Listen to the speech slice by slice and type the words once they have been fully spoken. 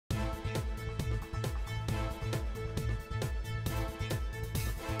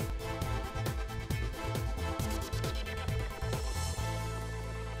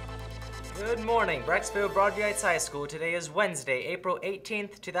Good morning, Brecksville Broadview Heights High School. Today is Wednesday, April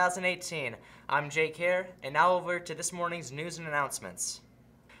 18th, 2018. I'm Jake Hare, and now over to this morning's news and announcements.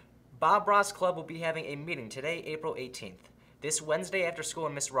 Bob Ross Club will be having a meeting today, April 18th. This Wednesday after school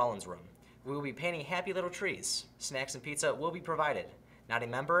in Miss Rollins' room. We will be painting happy little trees. Snacks and pizza will be provided. Not a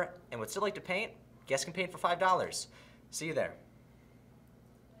member and would still like to paint? Guests can paint for $5. See you there.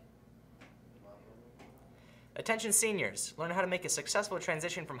 Attention seniors, learn how to make a successful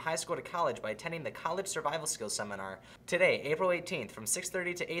transition from high school to college by attending the College Survival Skills Seminar today, April 18th from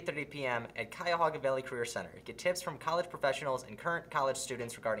 6:30 to 8:30 p.m. at Cuyahoga Valley Career Center. Get tips from college professionals and current college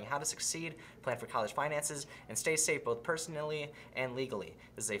students regarding how to succeed, plan for college finances, and stay safe both personally and legally.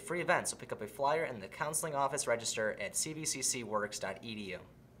 This is a free event, so pick up a flyer in the counseling office register at cvccworks.edu.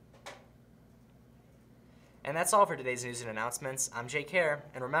 And that's all for today's news and announcements. I'm Jake Hare,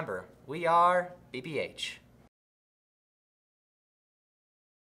 and remember, we are BPH.